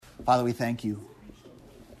Father, we thank you.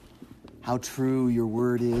 How true your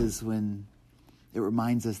word is when it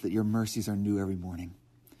reminds us that your mercies are new every morning.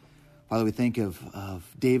 Father, we think of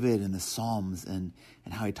David and the Psalms and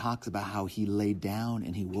how he talks about how he laid down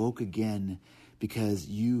and he woke again because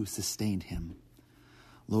you sustained him.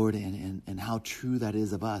 Lord, and how true that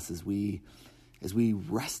is of us as we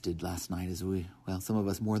rested last night, some of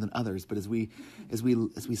us more than others, but as we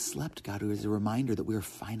slept, God, it was a reminder that we are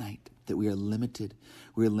finite, that we are limited.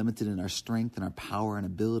 We are limited in our strength and our power and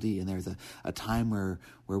ability, and there's a time where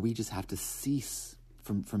we just have to cease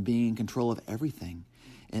from being in control of everything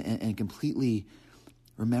and completely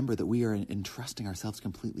remember that we are entrusting ourselves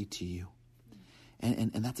completely to you.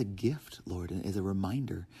 And that's a gift, Lord, and is a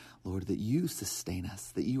reminder, Lord, that you sustain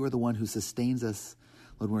us, that you are the one who sustains us.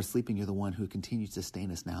 Lord, when we're sleeping, you're the one who continues to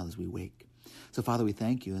sustain us now as we wake. So, Father, we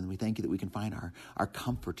thank you, and we thank you that we can find our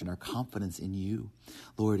comfort and our confidence in you,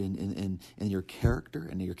 Lord, in your character,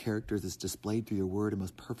 and your character is displayed through your word and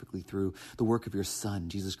most perfectly through the work of your Son,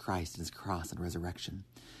 Jesus Christ, and his cross and resurrection.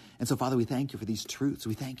 And so, Father, we thank you for these truths.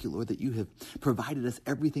 We thank you, Lord, that you have provided us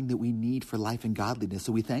everything that we need for life and godliness.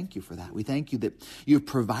 So we thank you for that. We thank you that you have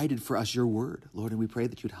provided for us your word, Lord, and we pray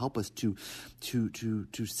that you'd help us to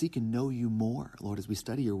seek and know you more, Lord, as we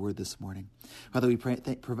study your word this morning. Father, we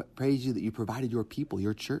praise you that you provided your people,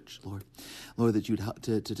 your church, Lord, that you'd help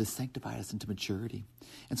to sanctify us into maturity.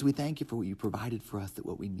 And so we thank you for what you provided for us, that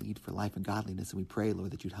what we need for life and godliness. And we pray,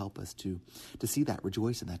 Lord, that you'd help us to see that,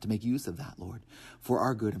 rejoice in that, to make use of that, Lord, for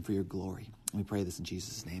our good and for your glory. And we pray this in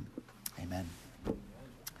Jesus' name. Amen.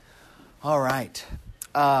 All right.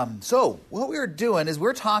 So what we're doing is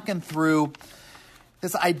we're talking through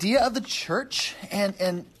this idea of the church,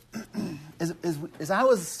 and as I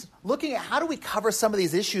was looking at how do we cover some of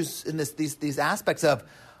these issues in these aspects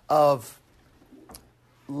of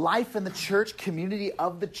life in the church, community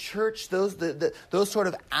of the church, those sort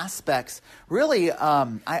of aspects. Really,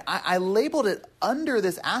 I labeled it under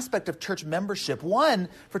this aspect of church membership. One,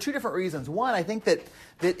 for two different reasons. One, I think that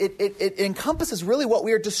it encompasses really what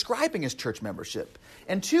we are describing as church membership.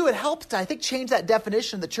 And two, it helps to, I think, change that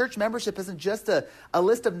definition that church membership isn't just a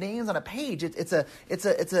list of names on a page. It's a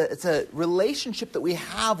relationship that we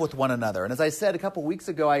have with one another. And as I said a couple weeks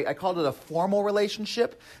ago, I called it a formal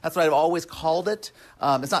relationship. That's what I've always called it.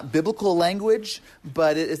 It's not biblical language,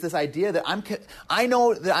 but it is this idea that I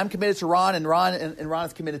know that I'm committed to Ron, and Ron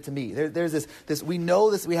is committed to me. There's this. We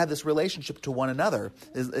know this. We have this relationship to one another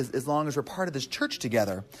as long as we're part of this church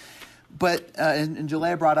together. But and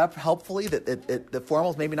Julia brought up helpfully that the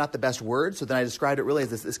formal is maybe not the best word, so then I described it really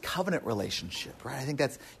as this covenant relationship, right? I think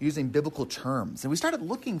that's using biblical terms. And we started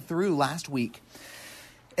looking through last week,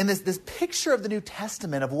 and this picture of the New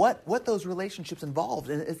Testament of what those relationships involved,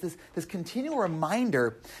 and it's this continual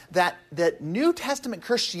reminder that New Testament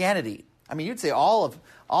Christianity, I mean, you'd say all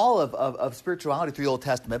of spirituality through the Old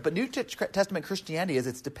Testament, but New Testament Christianity, as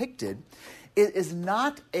it's depicted, is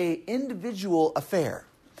not an individual affair.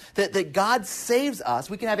 That God saves us.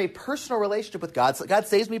 We can have a personal relationship with God. So God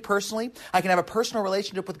saves me personally. I can have a personal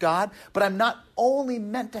relationship with God, but I'm not only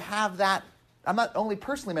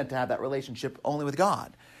personally meant to have that relationship only with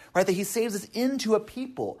God. Right? That he saves us into a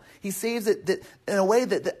people. He saves it that in a way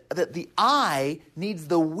that the I needs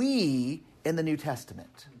the we in the New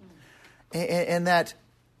Testament. And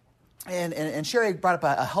Sherry brought up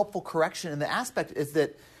a helpful correction, and the aspect is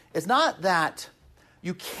that it's not that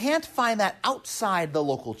you can't find that outside the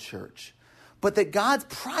local church, but that God's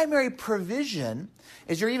primary provision,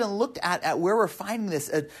 as you're even looked at where we're finding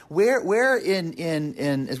this, where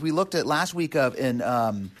in as we looked at last week in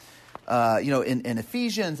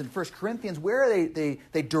Ephesians and 1 Corinthians, where are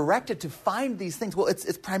they directed to find these things? Well,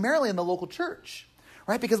 it's primarily in the local church.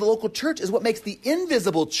 Right? Because the local church is what makes the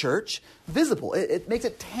invisible church visible. It makes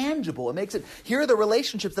it tangible. It makes it, here are the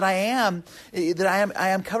relationships that I am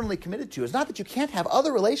covenantly committed to. It's not that you can't have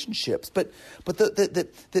other relationships, but that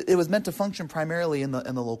it was meant to function primarily in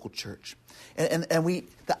the local church. And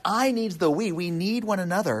the I needs the we. We need one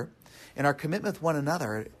another, and our commitment with one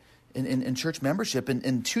another in church membership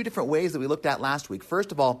in two different ways that we looked at last week.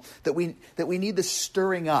 First of all, that we need the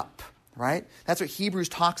stirring up. Right? That's what Hebrews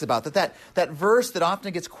talks about. That verse that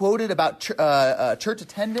often gets quoted about church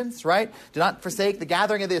attendance, right? Do not forsake the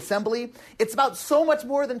gathering of the assembly. It's about so much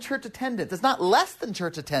more than church attendance. It's not less than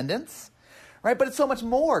church attendance, right? But it's so much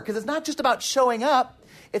more, because it's not just about showing up.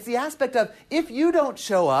 It's the aspect of, if you don't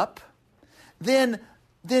show up, then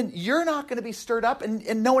you're not going to be stirred up,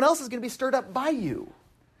 and no one else is going to be stirred up by you,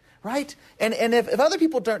 right? And if other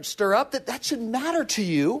people don't stir up, that should matter to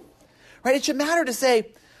you, right? It should matter to say,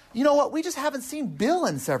 you know what? We just haven't seen Bill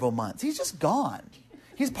in several months. He's just gone.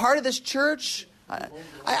 He's part of this church.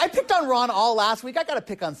 I picked on Ron all last week. I got to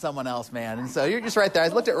pick on someone else, man. And so you're just right there. I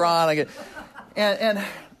looked at Ron. And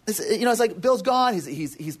it's like Bill's gone.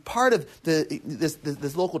 He's part of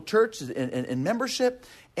this local church and membership,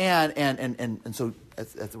 and so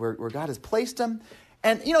that's where God has placed him.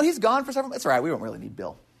 And he's gone for several. It's all right. We don't really need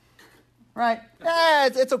Bill, right?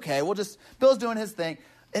 It's okay. Bill's doing his thing.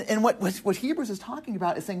 And what Hebrews is talking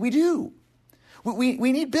about is saying we do.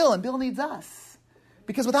 We need Bill, and Bill needs us.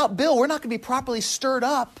 Because without Bill, we're not going to be properly stirred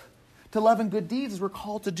up to love and good deeds as we're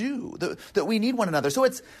called to do. That we need one another. So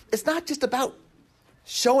it's not just about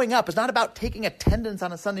showing up. It's not about taking attendance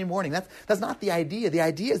on a Sunday morning. That's not the idea. The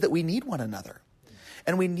idea is that we need one another.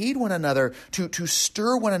 And we need one another to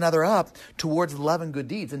stir one another up towards love and good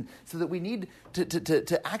deeds. And so that we need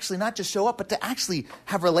to actually not just show up, but to actually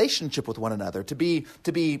have relationship with one another, to be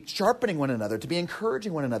sharpening one another, to be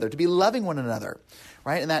encouraging one another, to be loving one another,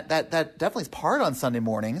 right? And that definitely is part on Sunday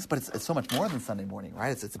mornings, but it's so much more than Sunday morning,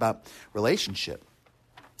 right? It's about relationship.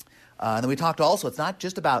 And then we talked also, it's not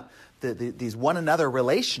just about these one another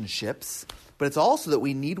relationships, but it's also that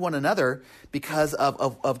we need one another because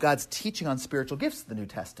of God's teaching on spiritual gifts in the New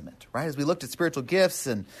Testament, right? As we looked at spiritual gifts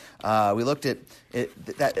and we looked at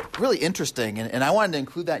it, that really interesting, and I wanted to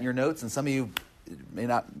include that in your notes, and some of you it may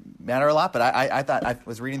not matter a lot, but I thought I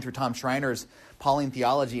was reading through Tom Schreiner's Pauline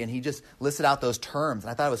Theology, and he just listed out those terms, and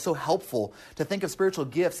I thought it was so helpful to think of spiritual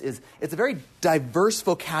gifts it's a very diverse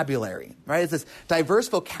vocabulary, right? It's this diverse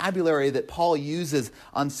vocabulary that Paul uses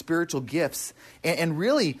on spiritual gifts, and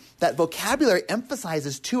really that vocabulary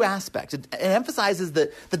emphasizes two aspects. It emphasizes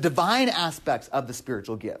the divine aspects of the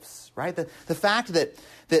spiritual gifts, right? The fact that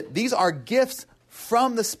these are gifts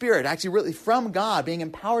from the Spirit, actually really from God, being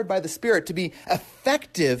empowered by the Spirit to be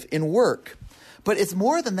effective in work. But it's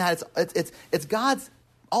more than that. It's God's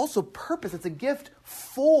also purpose. It's a gift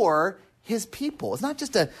for his people. It's not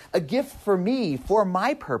just a gift for me, for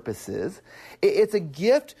my purposes. It's a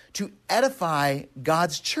gift to edify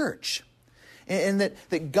God's church. And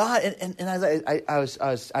that God, and as I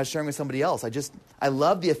was sharing with somebody else, I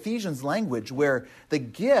love the Ephesians language where the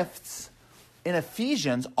gifts in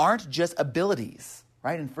Ephesians aren't just abilities,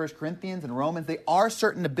 right? In 1 Corinthians and Romans, they are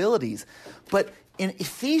certain abilities. But in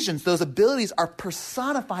Ephesians, those abilities are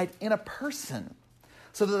personified in a person.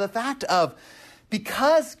 So that the fact of,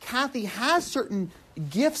 because Kathy has certain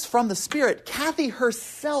gifts from the Spirit, Kathy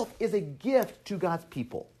herself is a gift to God's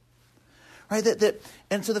people. Right?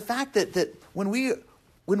 And so the fact that when we,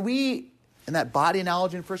 in that body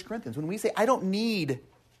analogy in 1 Corinthians, when we say, I don't need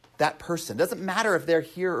that person, doesn't matter if they're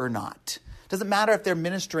here or not, doesn't matter if they're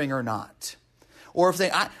ministering or not, or if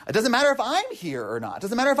saying, it doesn't matter if I'm here or not,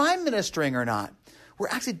 doesn't matter if I'm ministering or not, we're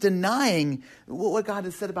actually denying what God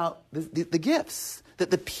has said about the gifts,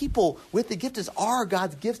 that the people with the gifts are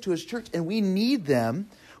God's gifts to his church, and we need them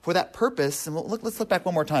for that purpose. And let's look back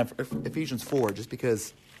one more time for Ephesians 4, just to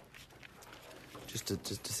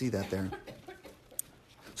see that there.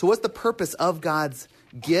 So what's the purpose of God's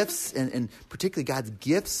gifts, and particularly God's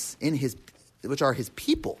gifts in his, which are his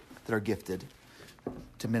people that are gifted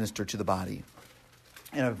to minister to the body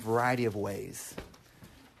in a variety of ways?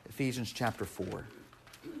 Ephesians chapter 4.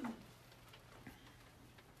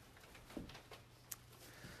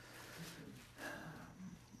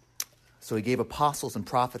 So he gave apostles and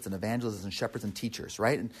prophets and evangelists and shepherds and teachers,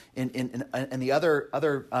 right? And the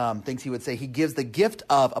other things he would say, he gives the gift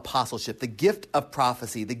of apostleship, the gift of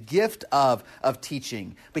prophecy, the gift of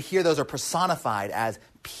teaching. But here those are personified as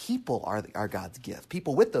people are God's gift.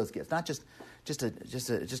 People with those gifts, not just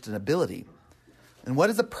an ability. And what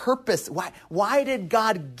is the purpose? Why did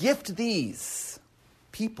God gift these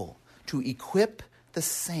people? To equip the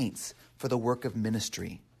saints for the work of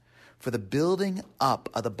ministry, for the building up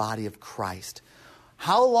of the body of Christ.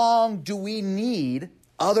 How long do we need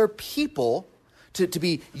other people to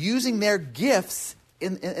be using their gifts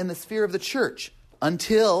in the sphere of the church?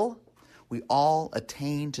 Until we all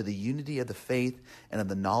attain to the unity of the faith and of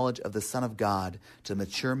the knowledge of the Son of God, to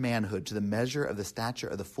mature manhood, to the measure of the stature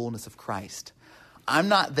of the fullness of Christ. I'm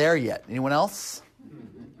not there yet. Anyone else?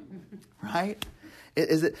 Right?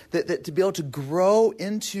 Is it that to be able to grow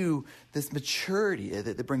into this maturity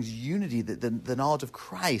that brings unity, the knowledge of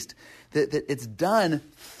Christ, that it's done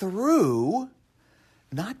through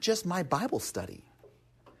not just my Bible study,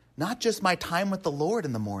 not just my time with the Lord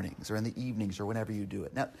in the mornings or in the evenings or whenever you do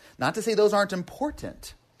it. Now, not to say those aren't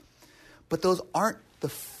important, but those aren't the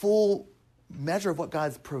full measure of what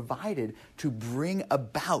God's provided to bring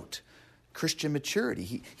about Christian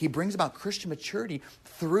maturity. He brings about Christian maturity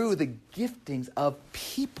through the giftings of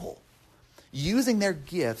people, using their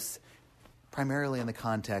gifts primarily in the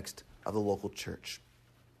context of the local church.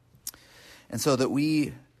 And so that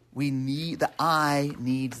we the I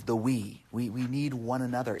needs the we. We need one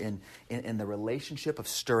another in the relationship of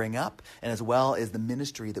stirring up, and as well as the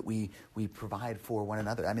ministry that we provide for one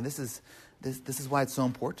another. I mean, this is why it's so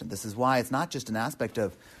important. This is why it's not just an aspect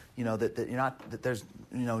of, that you're not, that there's,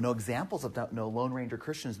 no examples of no Lone Ranger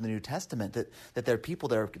Christians in the New Testament, that there are people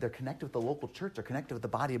they're connected with the local church, they're connected with the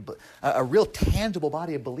body of, a real tangible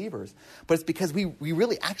body of believers. But it's because we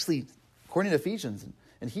really actually, according to Ephesians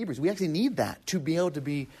and Hebrews, we actually need that to be able to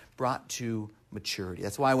be brought to maturity.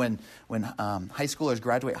 That's why when high schoolers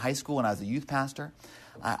graduate high school and I was a youth pastor,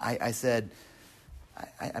 I said,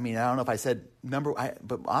 I mean, I don't know if I said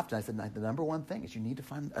but often I said the number one thing is you need to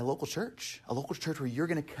find a local church where you're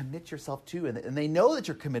going to commit yourself to, and they know that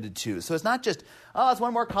you're committed to. So it's not just, it's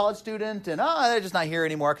one more college student, and they're just not here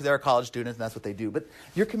anymore because they're a college student, and that's what they do. But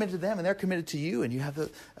you're committed to them, and they're committed to you, and you have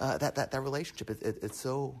that relationship. It's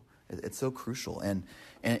so crucial. And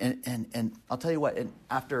I'll tell you what,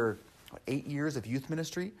 after 8 years of youth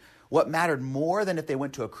ministry, what mattered more than if they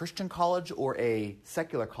went to a Christian college or a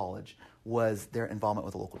secular college was their involvement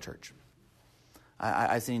with a local church.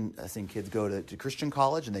 I've seen kids go to Christian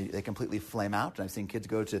college and they completely flame out, and I've seen kids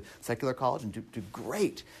go to secular college and do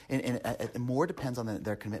great. And more depends on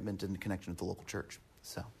their commitment and connection with the local church.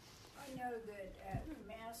 So I know that at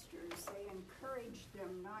Masters, they encourage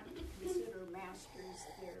them not to consider Masters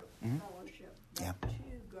their fellowship, but to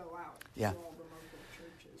go out to all the local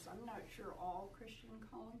churches. I'm not sure all Christian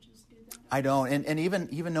colleges do that. I don't, and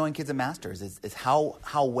even knowing kids at Masters is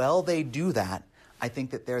how well they do that. I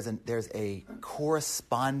think that there's a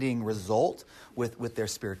corresponding result with their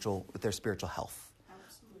spiritual health.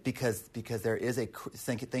 Absolutely. Because there is a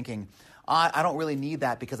thinking, I don't really need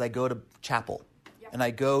that because I go to chapel. Yep. And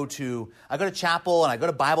I go to chapel and I go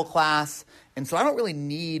to Bible class, and so I don't really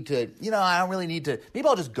need to, maybe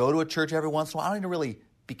I'll just go to a church every once in a while. I don't need to really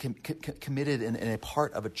be committed in a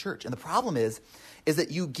part of a church. And the problem is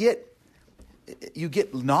that you get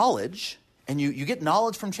knowledge, and you get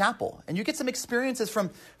knowledge from chapel, and you get some experiences from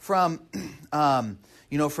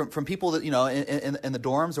people that in the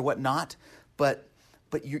dorms or whatnot, but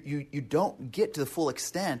you don't get to the full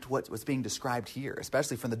extent what's being described here,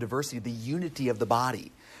 especially from the diversity, the unity of the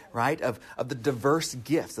body, right? Of the diverse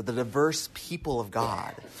gifts, of the diverse people of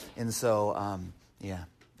God. And so, yeah.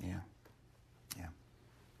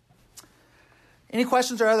 Any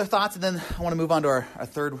questions or other thoughts? And then I want to move on to our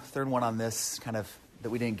third one on this, kind of, that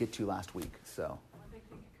we didn't get to last week. So. One big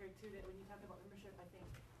thing, Craig, too, that when you talk about membership, I think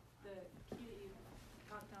the key that you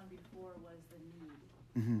talked on before was the need.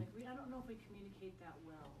 Mm-hmm. Like I don't know if we communicate that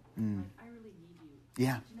well. Like, I really need you.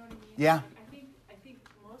 Yeah. Do you know what I mean? Yeah. Like, I think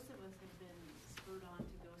most of us have been spurred on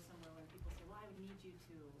to go somewhere when people say, well, I would need you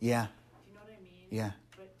to. Yeah. Do you know what I mean? Yeah.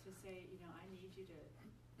 But to say, I need you to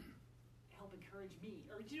help encourage me.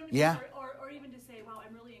 Or do you know what I mean? Yeah. Or even to say, wow,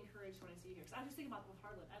 I'm really encouraged when I see you here. Because I just think about with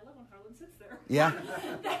Harlan. I love when Harlan sits there. Yeah.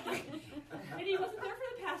 And he wasn't there for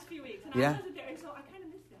the past few weeks. And Yeah. I wasn't there. And so I kind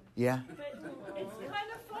of missed him. Yeah. But it's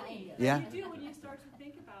kind of funny. Yeah. You do when you start to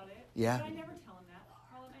think about it. Yeah. But I never tell him that.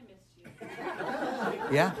 Harlan, I missed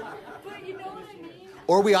you. Yeah. But you know what I mean?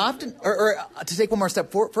 Or we often, or to take one more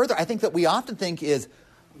step further, I think that we often think is,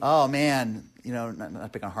 oh man,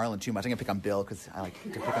 not pick on Harlan too much. I'm going to pick on Bill because I like to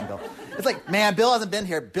pick on Bill. It's like, man, Bill hasn't been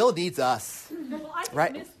here. Bill needs us. Well, I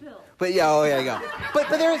right? miss Bill. But yeah, you go.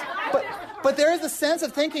 But there is a sense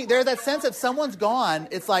of thinking, there's that sense of someone's gone.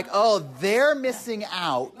 It's like, oh, they're missing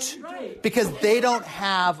out because they don't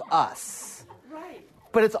have us. Right.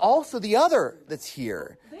 But it's also the other that's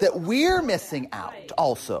here, that we're missing out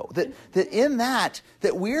also. That in that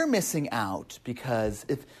we're missing out because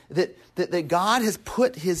that God has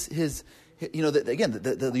put his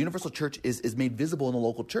the universal church is made visible in the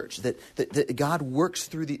local church. That God works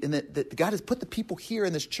through and that God has put the people here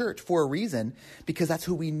in this church for a reason, because that's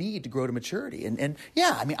who we need to grow to maturity. And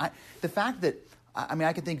yeah, I mean, the fact that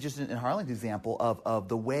I can think just in Harlan's example of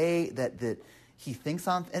the way that he thinks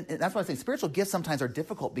on, and that's why I say spiritual gifts sometimes are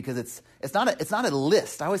difficult, because it's not a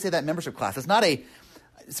list. I always say that in membership class. It's not a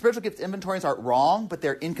spiritual gifts inventories aren't wrong, but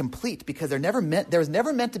they're incomplete because there was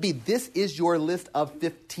never meant to be, this is your list of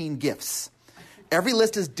 15 gifts. Every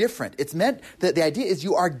list is different. It's meant that the idea is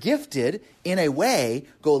you are gifted in a way,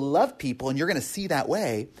 go love people, and you're going to see that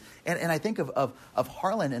way. And I think of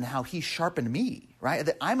Harlan and how he sharpened me, right?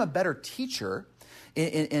 That I'm a better teacher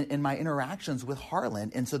in my interactions with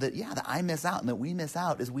Harlan, and so that I miss out, and that we miss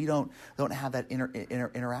out is we don't have that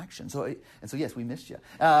interaction. So yes, we missed you,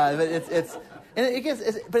 but it's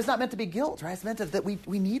not meant to be guilt, right? It's meant that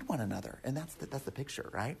we need one another, and that's the picture,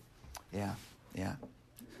 right? Yeah,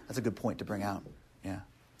 that's a good point to bring out. Yeah.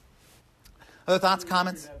 Other thoughts,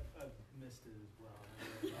 comments? I've missed it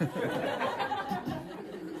as well.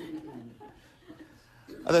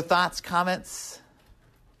 Other thoughts, comments?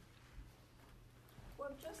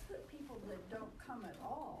 Well, just that people that don't come at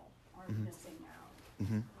all are missing out.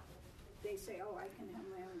 Mm-hmm. They say, oh, I can have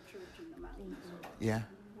my own church in the mountains or Yeah.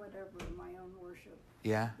 whatever, my own worship.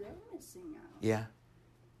 Yeah. They're missing out. Yeah.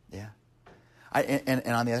 Yeah. And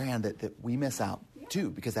on the other hand, that we miss out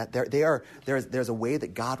too, because that there's a way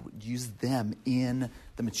that God would use them in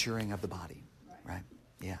the maturing of the body. Right?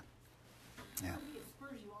 Yeah. Yeah. It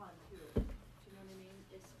spurs you on too. Do you know what I mean?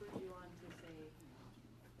 It spurs you on to say,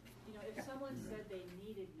 if someone said they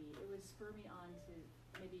needed me, it would spur me on to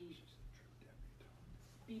maybe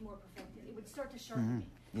be more perfected. It would start to sharpen me.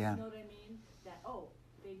 Yeah. You know what I mean? That,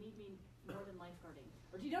 they need me more than lifeguarding.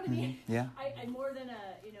 Or do you know what I mean? Yeah. I more than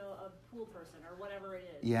a pool person or whatever it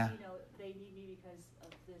is. Yeah. They need me because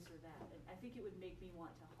of this or that. And I think it would make me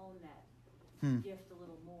want to hone that gift a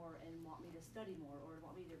little more and want me to study more or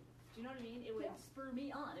want me to, do you know what I mean? It would spur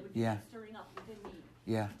me on. It would be like stirring up within me.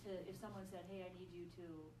 Yeah. If someone said, hey, I need you to,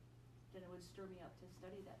 then it would stir me up to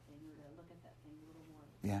study that thing or to look at that thing a little more.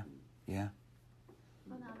 Yeah. Yeah.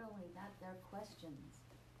 Well, not only that, they're questions.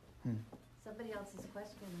 Somebody else's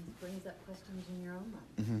questions brings up questions in your own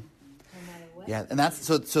mind. Mm-hmm. No matter what. Yeah, and that's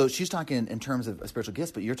so she's talking in terms of spiritual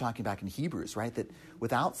gifts, but you're talking back in Hebrews, right? That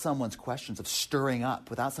without someone's questions of stirring up,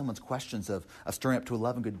 without someone's questions of stirring up to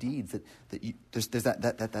love and good deeds, there's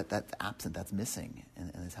that's absent, that's missing,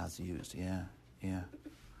 and this how it's used. Yeah.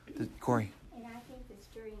 Corey. And I think the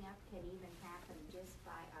stirring up can even happen just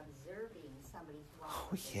by observing somebody's walk.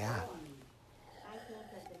 Oh, yeah. I think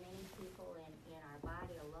of the many people in our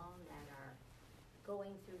body alone that are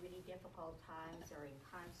going through really difficult times or in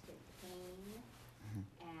constant pain,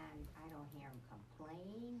 and I don't hear them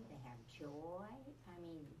complain. They have joy. I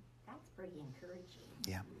mean, that's pretty encouraging.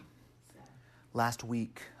 Yeah. So. Last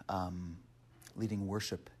week, leading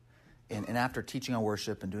worship, and after teaching on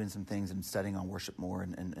worship and doing some things and studying on worship more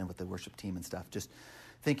and with the worship team and stuff, just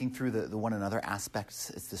thinking through the one another aspects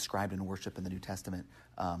it's described in worship in the New Testament.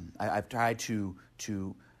 I've tried to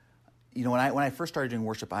when I first started doing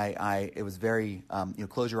worship, it was very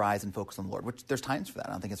close your eyes and focus on the Lord. Which there's times for that.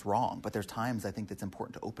 I don't think it's wrong, but there's times I think that's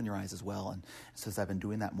important to open your eyes as well. And so as I've been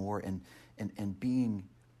doing that more and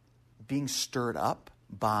being stirred up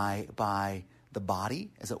by the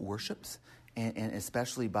body as it worships, and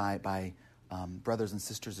especially by brothers and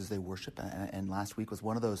sisters as they worship. And last week was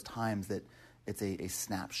one of those times that it's a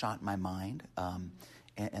snapshot in my mind.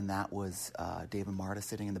 And that was Dave and Marta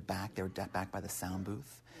sitting in the back. They were back by the sound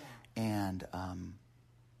booth. And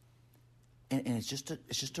it's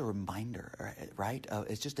just a reminder, right?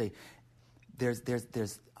 It's just there's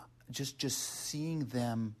just seeing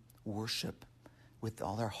them worship with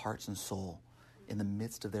all their hearts and soul in the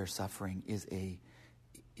midst of their suffering is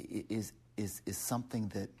something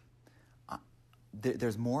that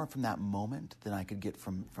there's more from that moment than I could get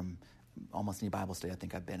from almost any Bible study I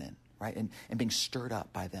think I've been in. Right? And being stirred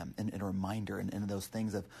up by them and a reminder and those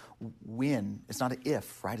things of when. It's not an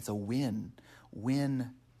if, right? It's a when.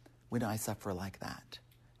 When I suffer like that.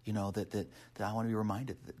 That I want to be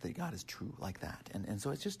reminded that God is true like that. And so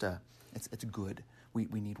it's just it's good. We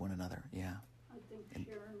need one another. Yeah. I think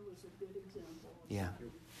Sharon was a good example. Yeah.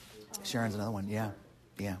 Sharon's another one. Yeah.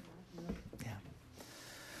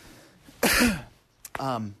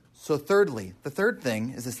 So thirdly, the third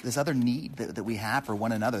thing is this other need that we have for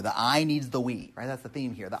one another. The I needs the we, right? That's the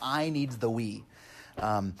theme here. The I needs the we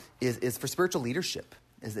is for spiritual leadership,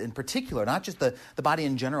 is in particular, not just the body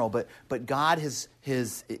in general, but God has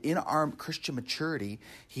in our Christian maturity,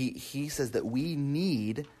 he says that we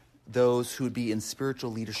need those who would be in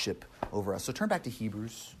spiritual leadership over us. So turn back to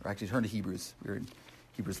Hebrews, or actually turn to Hebrews. We were in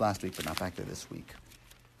Hebrews last week, but not back there this week.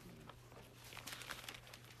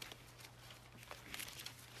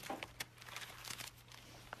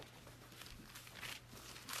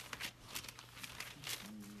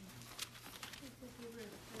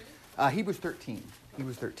 Hebrews 13.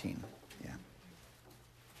 Hebrews 13. Yeah.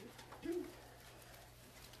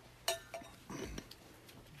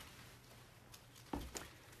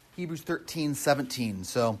 Hebrews 13:17.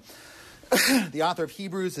 So the author of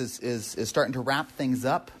Hebrews is starting to wrap things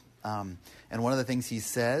up. And one of the things he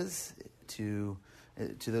says to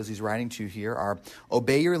those he's writing to here are,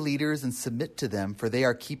 obey your leaders and submit to them, for they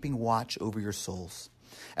are keeping watch over your souls,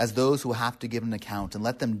 as those who have to give an account, and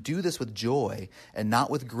let them do this with joy and not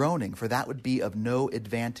with groaning, for that would be of no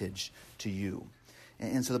advantage to you.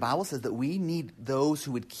 And so the Bible says that we need those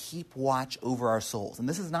who would keep watch over our souls. And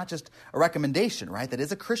this is not just a recommendation, right? That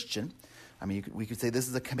is a Christian. I mean, we could say this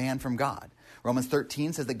is a command from God. Romans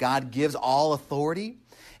 13 says that God gives all authority.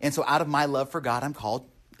 And so out of my love for God, I'm called,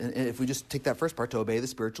 if we just take that first part, to obey the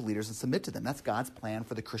spiritual leaders and submit to them. That's God's plan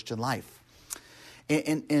for the Christian life.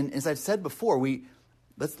 And as I've said before,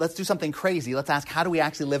 let's do something crazy. Let's ask, how do we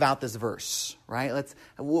actually live out this verse, right?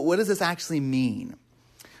 What does this actually mean,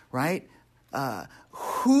 right?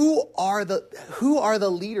 Who are the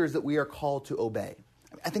leaders that we are called to obey?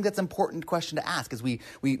 I think that's an important question to ask as we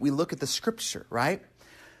look at the scripture, right?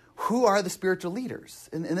 Who are the spiritual leaders?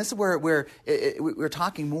 And this is where we're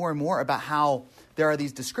talking more and more about how there are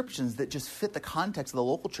these descriptions that just fit the context of the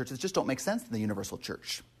local church that just don't make sense in the universal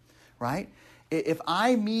church, right? If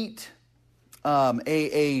I meet if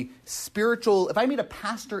I meet a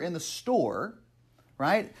pastor in the store,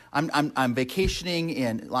 right? I'm vacationing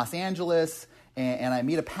in Los Angeles and I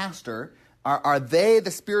meet a pastor. Are they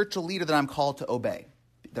the spiritual leader that I'm called to obey?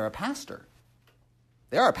 They're a pastor.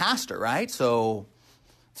 They are a pastor, right? So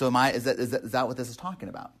is that what this is talking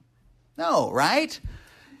about? No, right?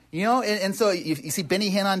 And so you see Benny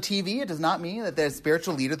Hinn on TV. It does not mean that they're a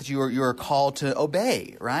spiritual leader that you are called to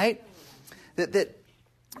obey, right? That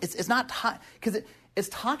it's not because it's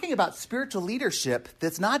talking about spiritual leadership.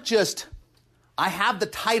 That's not just I have the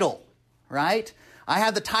title, right? I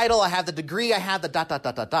have the title. I have the degree. I have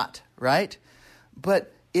the ... right?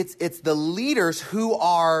 But it's the leaders who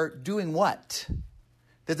are doing what?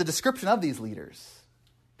 There's a description of these leaders.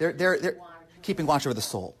 They're keeping watch over the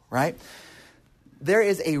soul, right? There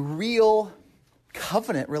is a real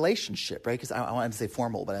covenant relationship, right? Because I wanted to say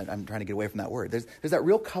formal, but I'm trying to get away from that word. There's that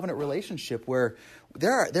real covenant relationship where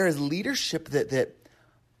there is leadership that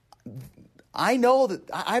I know that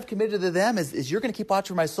I've committed to them is you're going to keep watch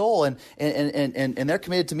over my soul, and they're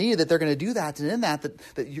committed to me that they're going to do that, and in that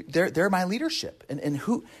they're my leadership, and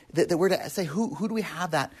who that we're to say who do we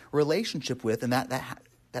have that relationship with, and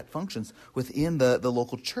that functions within the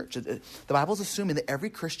local church. The Bible is assuming that every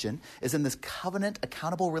Christian is in this covenant,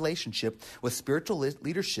 accountable relationship with spiritual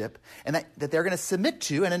leadership, and that they're going to submit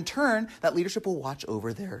to, and in turn, that leadership will watch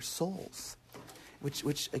over their souls.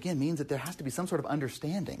 Which again means that there has to be some sort of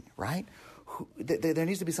understanding, right? There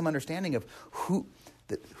needs to be some understanding of who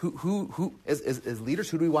as leaders,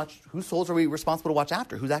 who do we watch? Whose souls are we responsible to watch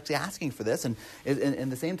after? Who's actually asking for this? And at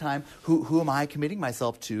the same time, who am I committing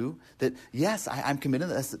myself to? That yes, I'm committing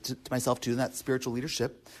this to myself to, and that spiritual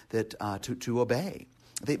leadership that to obey.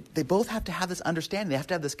 They both have to have this understanding. They have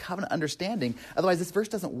to have this covenant understanding. Otherwise, this verse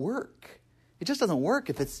doesn't work. It just doesn't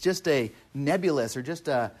work if it's just a nebulous or just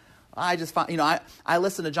a. I just find, I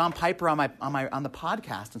listen to John Piper on the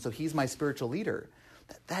podcast, and so he's my spiritual leader.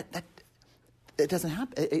 That it doesn't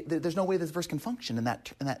happen. There's no way this verse can function in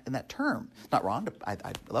that term. It's not wrong. I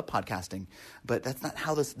love podcasting, but that's not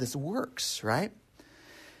how this works, right?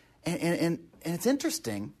 And it's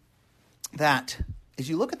interesting that as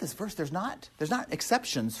you look at this verse, there's not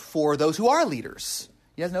exceptions for those who are leaders.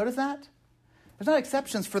 You guys notice that? There's not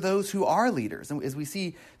exceptions for those who are leaders, and as we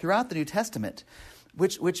see throughout the New Testament.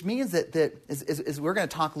 Which means that as we're going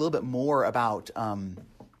to talk a little bit more about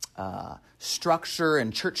structure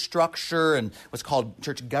and church structure and what's called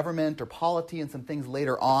church government or polity and some things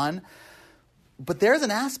later on. But there's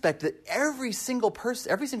an aspect that every single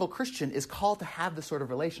Christian is called to have this sort of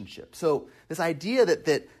relationship. So this idea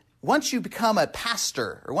that once you become a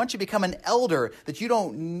pastor or once you become an elder, that you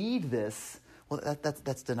don't need this. Well,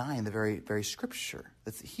 that's denying the very, very scripture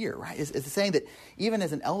that's here, right? It's saying that even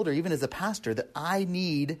as an elder, even as a pastor, that I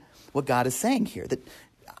need what God is saying here. That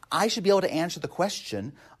I should be able to answer the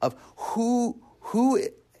question of who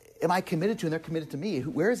am I committed to, and they're committed to me.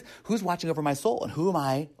 Who's watching over my soul, and who am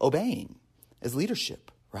I obeying as leadership,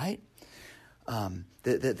 right?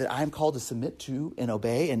 That I'm called to submit to and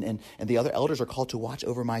obey, and the other elders are called to watch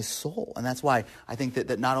over my soul. And that's why I think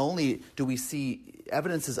that not only do we see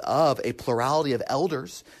evidences of a plurality of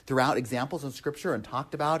elders throughout examples in Scripture and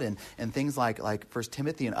talked about and things like 1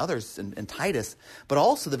 Timothy and others and Titus, but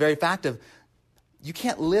also the very fact of you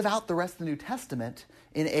can't live out the rest of the New Testament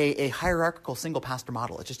in a hierarchical single pastor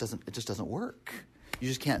model. It just doesn't work. You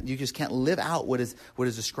just can't live out what is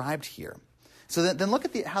described here. So then look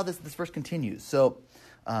at how this verse continues. So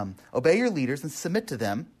obey your leaders and submit to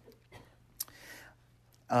them,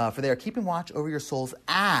 for they are keeping watch over your souls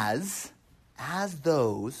as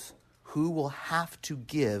those who will have to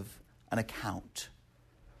give an account.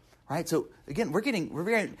 Right? So again, we're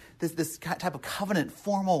getting this type of covenant,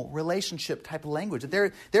 formal relationship type of language.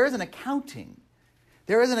 There is an accounting.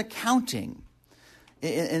 There is an accounting.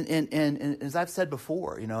 And as I've said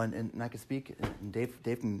before, and I can speak, and Dave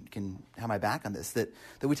can have my back on this, that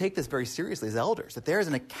we take this very seriously as elders, that there is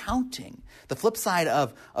an accounting. The flip side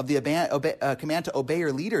of the command to obey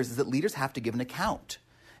your leaders is that leaders have to give an account.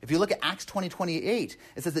 If you look at Acts 20:28,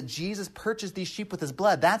 it says that Jesus purchased these sheep with his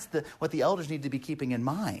blood. That's what the elders need to be keeping in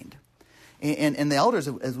mind. And the elders,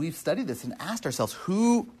 as we've studied this and asked ourselves,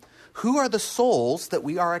 who who are the souls that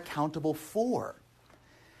we are accountable for?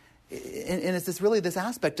 And it's this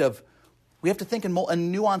aspect of, we have to think in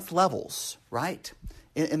nuanced levels, right?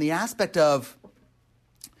 In the aspect of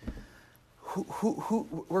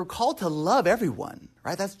who we're called to love everyone,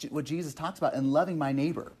 right? That's what Jesus talks about in loving my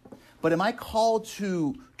neighbor. But am I called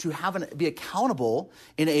to be accountable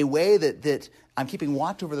in a way that I'm keeping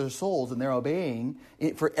watch over their souls and they're obeying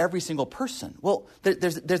it for every single person? Well,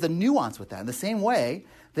 there's a nuance with that. In the same way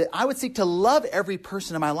that I would seek to love every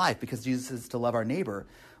person in my life, because Jesus says to love our neighbor,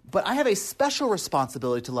 but I have a special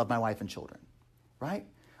responsibility to love my wife and children, right?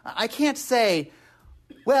 I can't say,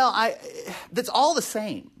 well, that's all the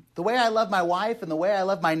same. The way I love my wife and the way I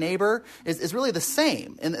love my neighbor is really the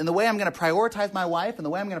same. And the way I'm going to prioritize my wife and the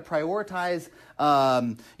way I'm going to prioritize,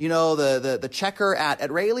 the checker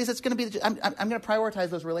at Rayleigh's, it's going to be. I'm going to prioritize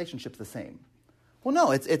those relationships the same. Well,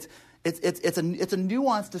 no, it's a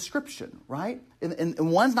nuanced description, right?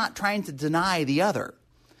 And one's not trying to deny the other.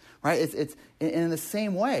 Right? It's in the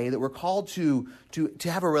same way that we're called to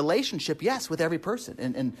have a relationship, yes, with every person.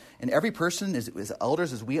 And every person, as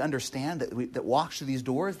elders, as we understand that walks through these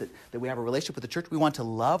doors, that we have a relationship with the church, we want to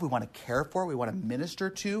love, we want to care for, we want to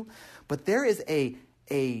minister to. But there is a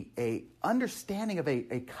understanding of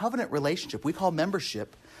a covenant relationship we call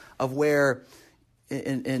membership, of where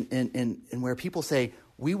where people say,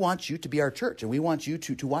 we want you to be our church, and we want you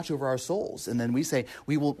to watch over our souls. And then we say,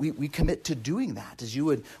 we commit to doing that, as you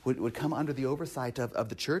would come under the oversight of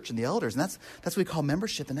the church and the elders. And that's what we call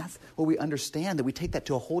membership, and that's what we understand, that we take that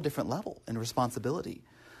to a whole different level in responsibility.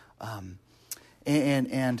 And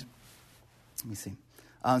let me see.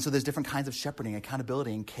 So there's different kinds of shepherding,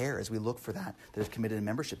 accountability, and care as we look for that is committed in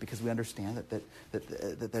membership, because we understand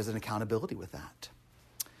that there's an accountability with that.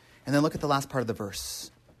 And then look at the last part of the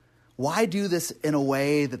verse. Why do this in a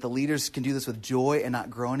way that the leaders can do this with joy and not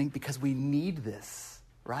groaning? Because we need this,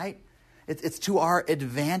 right? It's to our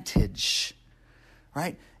advantage,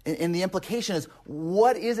 right? And the implication is,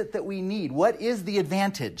 what is it that we need? What is the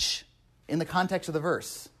advantage in the context of the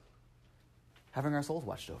verse? Having our souls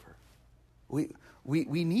watched over.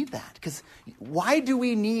 We need that, because why do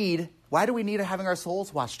we need having our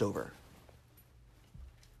souls watched over?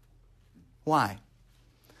 Why?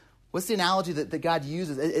 What's the analogy that God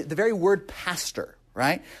uses? The very word pastor,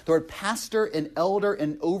 right? The word pastor and elder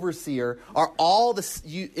and overseer are all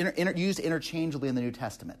used interchangeably in the New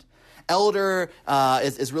Testament. Elder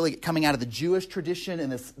is really coming out of the Jewish tradition,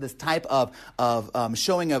 and this type of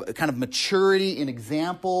showing a kind of maturity and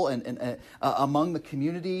example and among the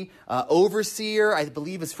community. Overseer, I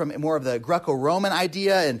believe, is from more of the Greco-Roman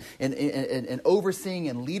idea and overseeing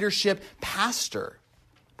and leadership. Pastor,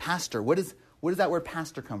 what does that word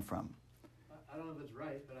pastor come from? I don't know if it's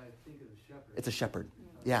right, but I think it's a shepherd. It's a shepherd,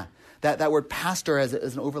 yeah. That word pastor has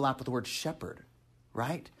an overlap with the word shepherd,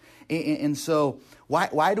 right? And so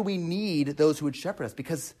why do we need those who would shepherd us?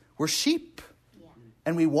 Because we're sheep,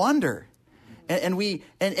 and we wander. And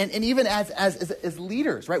even as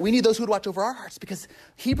leaders, right? We need those who would watch over our hearts, because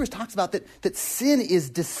Hebrews talks about that sin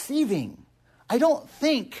is deceiving. I don't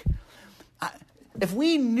think... If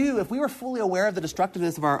we were fully aware of the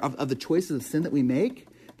destructiveness of the choices of sin that we make,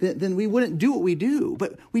 then we wouldn't do what we do.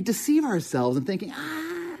 But we deceive ourselves in thinking,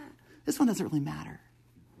 this one doesn't really matter.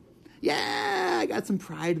 Yeah, I got some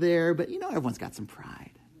pride there, but everyone's got some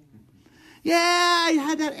pride. Yeah, I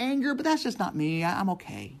had that anger, but that's just not me. I'm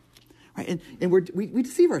okay, right? And we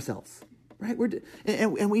deceive ourselves, right?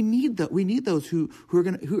 And we need those who are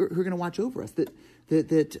going to watch over us.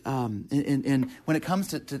 And when it comes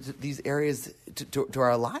to these areas, to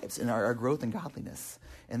our lives and our growth and godliness,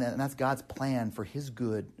 and that's God's plan for His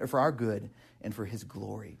good, or for our good, and for His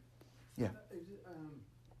glory. Yeah.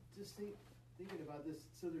 Just thinking about this.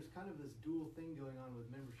 So there's kind of this dual thing going on with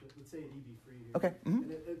membership. Let's say at EB Free here. Okay. Mm-hmm.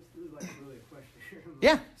 And it's really a question here.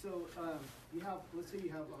 Yeah. So let's say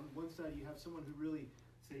you have on one side you have someone who really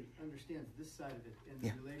understands this side of it, and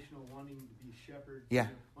the relational, wanting to be shepherd,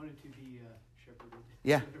 wanting to be shepherded,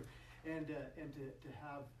 and to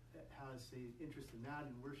have has a interest in that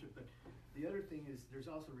and worship. But the other thing is, there's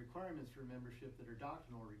also requirements for membership that are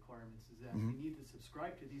doctrinal requirements. Is that you need to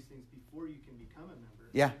subscribe to these things before you can become a member.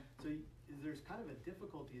 Yeah. So there's kind of a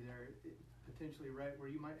difficulty there, potentially, right, where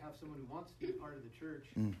you might have someone who wants to be part of the church.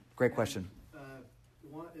 Great question.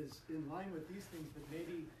 Is in line with these things, but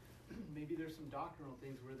maybe there's some doctrinal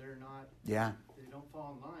things where they're not. Yeah. They don't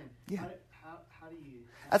fall in line. Yeah. How do you?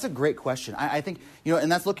 That's a great question. I think,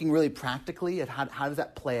 and that's looking really practically at how does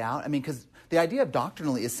that play out. I mean, because the idea of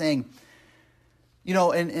doctrinally is saying,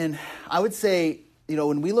 and I would say,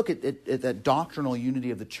 when we look at that doctrinal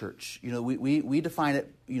unity of the church, we define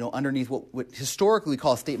it, underneath what historically we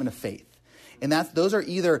call a statement of faith. And those are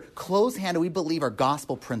either close-handed, we believe, are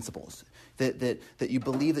gospel principles. That you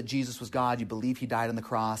believe that Jesus was God, you believe he died on the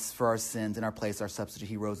cross for our sins, in our place, our substitute,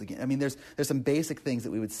 he rose again. I mean, there's some basic things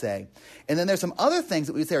that we would say. And then there's some other things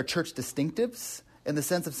that we would say are church distinctives, in the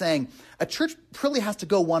sense of saying a church really has to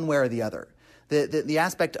go one way or the other. The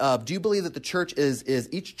aspect of, do you believe that the church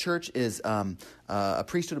each church is a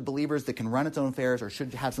priesthood of believers that can run its own affairs, or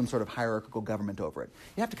should have some sort of hierarchical government over it?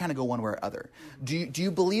 You have to kind of go one way or other. Do you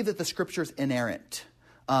believe that the scripture is inerrant?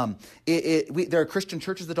 There are Christian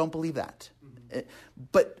churches that don't believe that.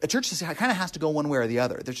 But a church kind of has to go one way or the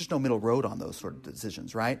other. There's just no middle road on those sort of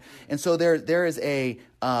decisions, right? And so there is a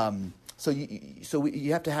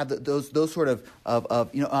you have to have those sort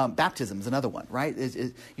of baptism is another one, right?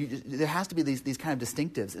 There has to be these kind of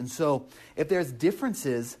distinctives. And so if there's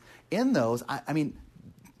differences in those, I mean,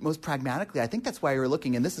 most pragmatically, I think that's why you're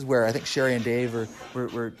looking, and this is where I think Sherry and Dave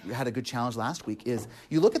had a good challenge last week, is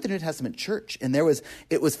you look at the New Testament church, and it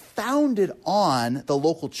was founded on the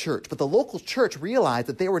local church, but the local church realized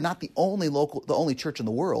that they were not the only church in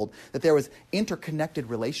the world, that there was interconnected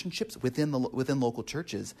relationships within local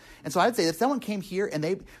churches. And so I'd say if someone came here and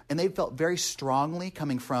they felt very strongly,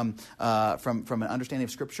 coming from an understanding of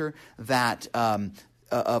Scripture, that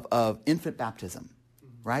of infant baptism,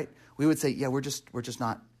 right? We would say, yeah, we're just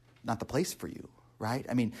not the place for you, right?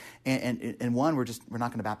 I mean, and one, we're not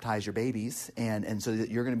going to baptize your babies, and so that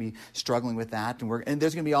you're going to be struggling with that, and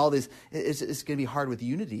there's going to be all this. It's going to be hard with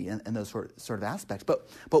unity and those sort of aspects. But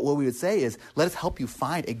what we would say is, let us help you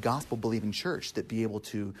find a gospel believing church that be able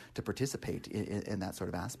to participate in that sort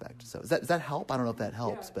of aspect. So does that help? I don't know if that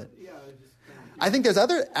helps, but I think there's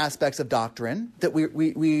other aspects of doctrine that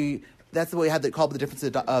we that's the way we have called the difference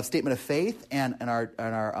of statement of faith and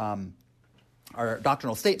our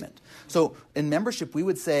doctrinal statement. So in membership, we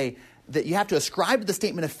would say that you have to ascribe to the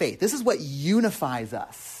statement of faith. This is what unifies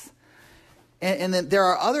us. And then there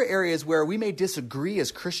are other areas where we may disagree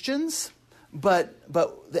as Christians, but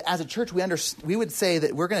as a church, we would say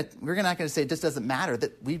that we're not going to say it just doesn't matter,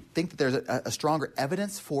 that we think that there's a stronger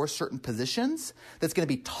evidence for certain positions that's going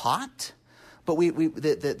to be taught, but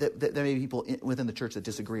that there may be people within the church that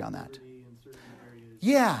disagree on that.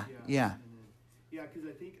 Yeah. Yeah, because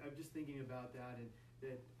I'm just thinking about that, and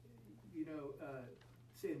that,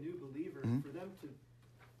 say a new believer, for them to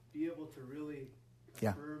be able to really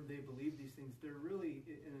affirm they believe these things, they're really,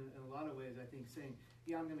 in a lot of ways, I think, saying,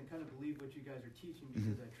 yeah, I'm going to kind of believe what you guys are teaching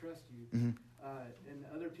because I trust you. And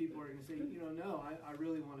other people are going to say, no, I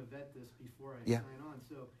really want to vet this before I sign on.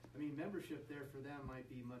 So, I mean, membership there for them might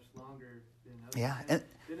be much longer than others. Yeah. And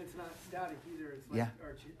then it's not static either. It's like,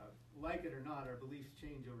 like it or not, our beliefs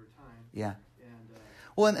change over time. Yeah.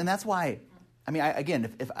 And that's why, I mean,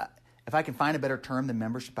 if I can find a better term than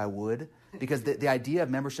membership, I would, because the idea of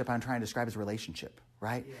membership I'm trying to describe is relationship,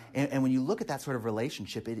 right? Yeah. And when you look at that sort of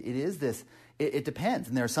relationship, it is this. It depends,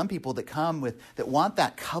 and there are some people that that want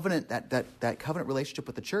that covenant, that covenant relationship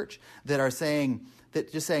with the church, that are saying.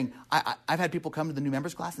 I've had people come to the new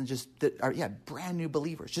members class and that are brand new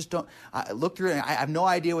believers. Just don't look through it. I have no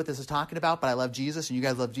idea what this is talking about, but I love Jesus and you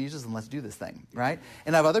guys love Jesus, and let's do this thing, right?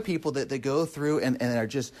 And I have other people that go through and are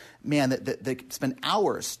just, that spend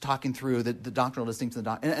hours talking through the doctrinal distinctions of the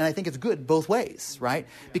doctrine. And I think it's good both ways, right?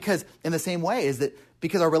 Yeah. Because in the same way is that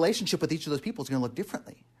because our relationship with each of those people is going to look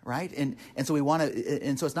differently, right? And so we want to,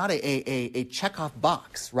 and so it's not a check-off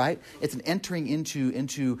box, right? It's an entering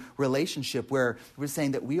into relationship where we're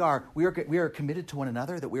saying that we are committed to one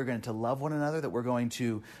another, that we're going to love one another, that we're going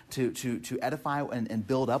to edify and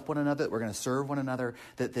build up one another, that we're going to serve one another,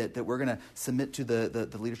 that we're going to submit to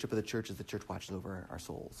the leadership of the church as the church watches over our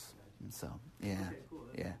souls. And so, and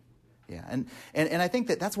I think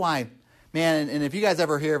that's why. Man, and if you guys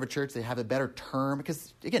ever hear of a church, they have a better term,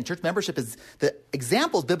 because, again, church membership is, the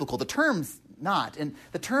example is biblical, the term's not. And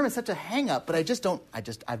the term is such a hang-up, but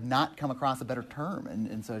I've not come across a better term.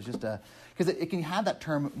 And so it's just because it can have that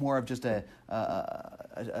term more of just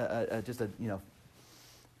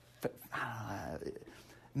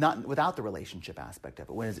not without the relationship aspect of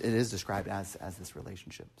it, when it is described as this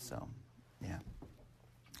relationship. So, yeah.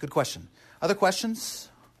 Good question. Other questions?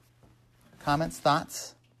 Comments?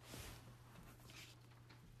 Thoughts?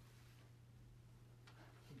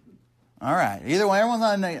 All right. Either way, everyone's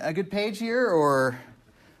on a good page here, or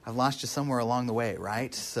I've lost you somewhere along the way,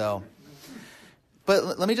 right? So,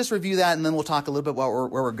 but let me just review that, and then we'll talk a little bit about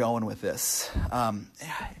where we're going with this.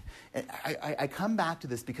 I come back to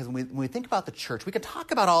this because when we think about the church, we can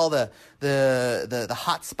talk about all the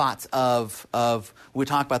hot spots of when we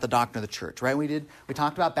talk about the doctrine of the church, right? We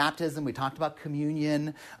talked about baptism, we talked about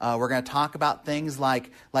communion. We're going to talk about things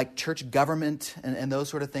like church government and those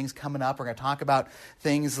sort of things coming up. We're going to talk about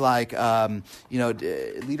things like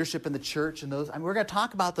leadership in the church and those. I mean, we're going to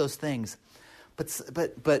talk about those things.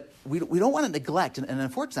 But we don't want to neglect, and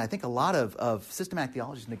unfortunately, I think a lot of systematic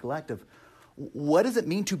theology is neglect of what does it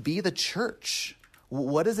mean to be the church?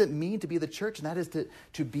 What does it mean to be the church? And that is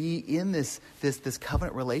to be in this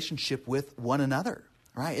covenant relationship with one another,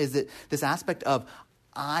 right? Is it this aspect of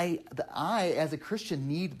I as a Christian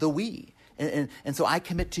need the we. And so I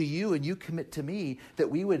commit to you and you commit to me that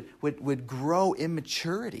we would grow in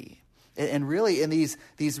maturity. And really in these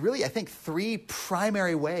really, I think, three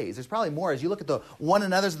primary ways. There's probably more. As you look at the one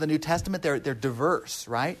another's of the New Testament, they're diverse,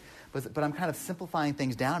 right? But I'm kind of simplifying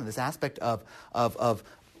things down in this aspect of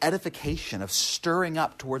edification, of stirring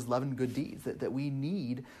up towards love and good deeds, that we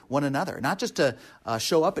need one another. Not just to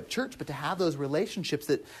show up at church, but to have those relationships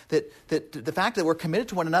that the fact that we're committed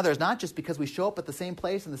to one another is not just because we show up at the same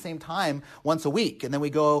place and the same time once a week, and then we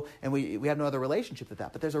go and we have no other relationship with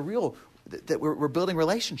that. But there's a real, that we're building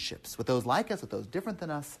relationships with those like us, with those different than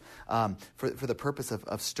us, for the purpose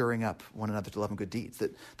of stirring up one another to love and good deeds.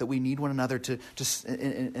 That we need one another to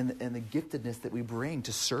and the giftedness that we bring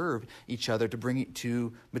to serve each other, to bring it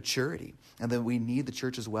to maturity. And then we need the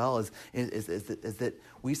church as well as that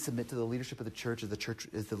we submit to the leadership of the church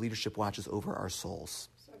as the leadership watches over our souls.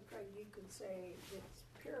 So Craig, you could say it's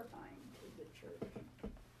purifying to the church,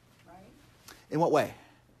 right? In what way?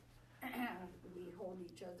 We hold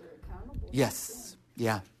each other accountable. Yes.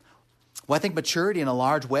 Yeah. Well, I think maturity in a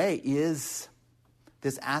large way is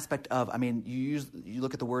this aspect of, I mean, you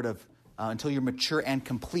look at the word of until you're mature and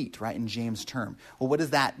complete, right, in James' term. Well, what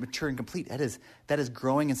is that, mature and complete? That is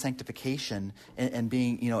growing in sanctification and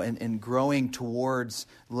being, and growing towards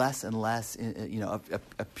less and less, and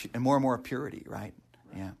more and more of purity, right?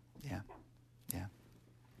 Yeah.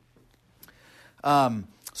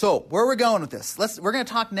 So where are we going with this? We're going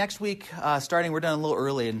to talk next week, starting. We're done a little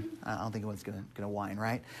early, and I don't think anyone's going to whine,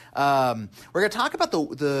 right? We're going to talk about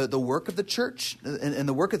the work of the church and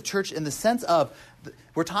the work of the church in the sense of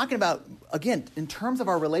we're talking about, again, in terms of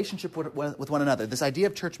our relationship with one another. This idea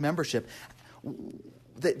of church membership.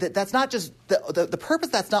 That's not just the purpose.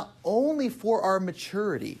 That's not only for our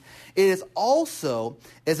maturity. It is also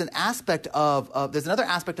as an aspect of there's another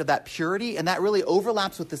aspect of that purity, and that really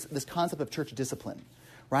overlaps with this concept of church discipline.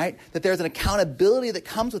 Right? That there's an accountability that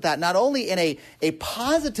comes with that, not only in a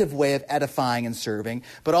positive way of edifying and serving,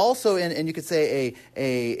 but also in you could say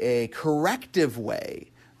a corrective way,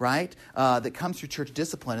 right? That comes through church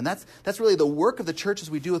discipline. And that's really the work of the church as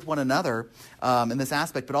we do with one another in this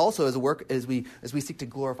aspect, but also as a work as we seek to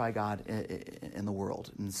glorify God in the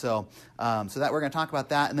world. And so that we're going to talk about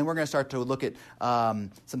that, and then we're going to start to look at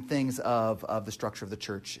some things of the structure of the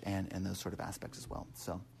church and those sort of aspects as well.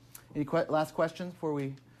 So. Any last questions before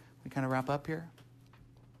we kind of wrap up here?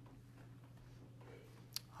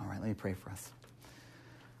 All right, let me pray for us.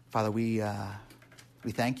 Father, we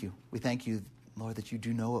thank you. We thank you, Lord, that you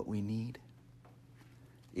do know what we need,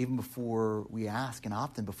 even before we ask and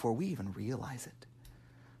often before we even realize it.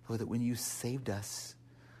 Lord, that when you saved us,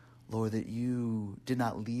 Lord, that you did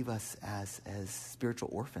not leave us as spiritual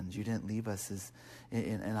orphans. You didn't leave us as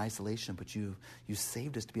in isolation, but you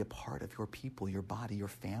saved us to be a part of your people, your body, your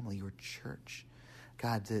family, your church.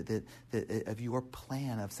 God, that of your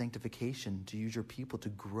plan of sanctification, to use your people to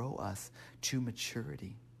grow us to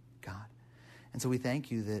maturity, God. And so we thank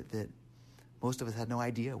you that most of us had no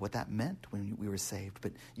idea what that meant when we were saved,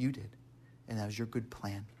 but you did. And that was your good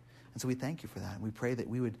plan. And so we thank you for that. And we pray that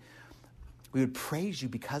we would praise you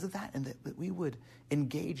because of that, and that we would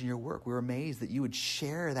engage in your work. We're amazed that you would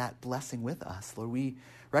share that blessing with us. Lord, we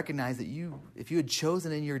recognize that if you had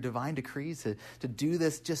chosen in your divine decrees to do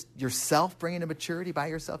this just yourself, bringing to maturity by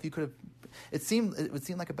yourself, you could have, it would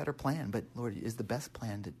seem like a better plan, but Lord, it is the best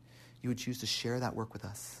plan that you would choose to share that work with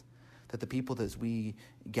us. That the people, as we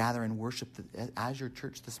gather and worship as your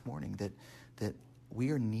church this morning, that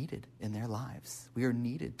we are needed in their lives. We are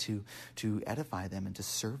needed to edify them and to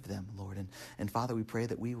serve them, Lord. And Father, we pray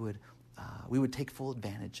that we would take full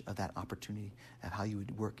advantage of that opportunity of how you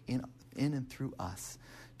would work in and through us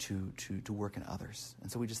to work in others.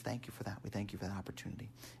 And so we just thank you for that. We thank you for that opportunity.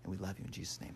 And we love you in Jesus' name.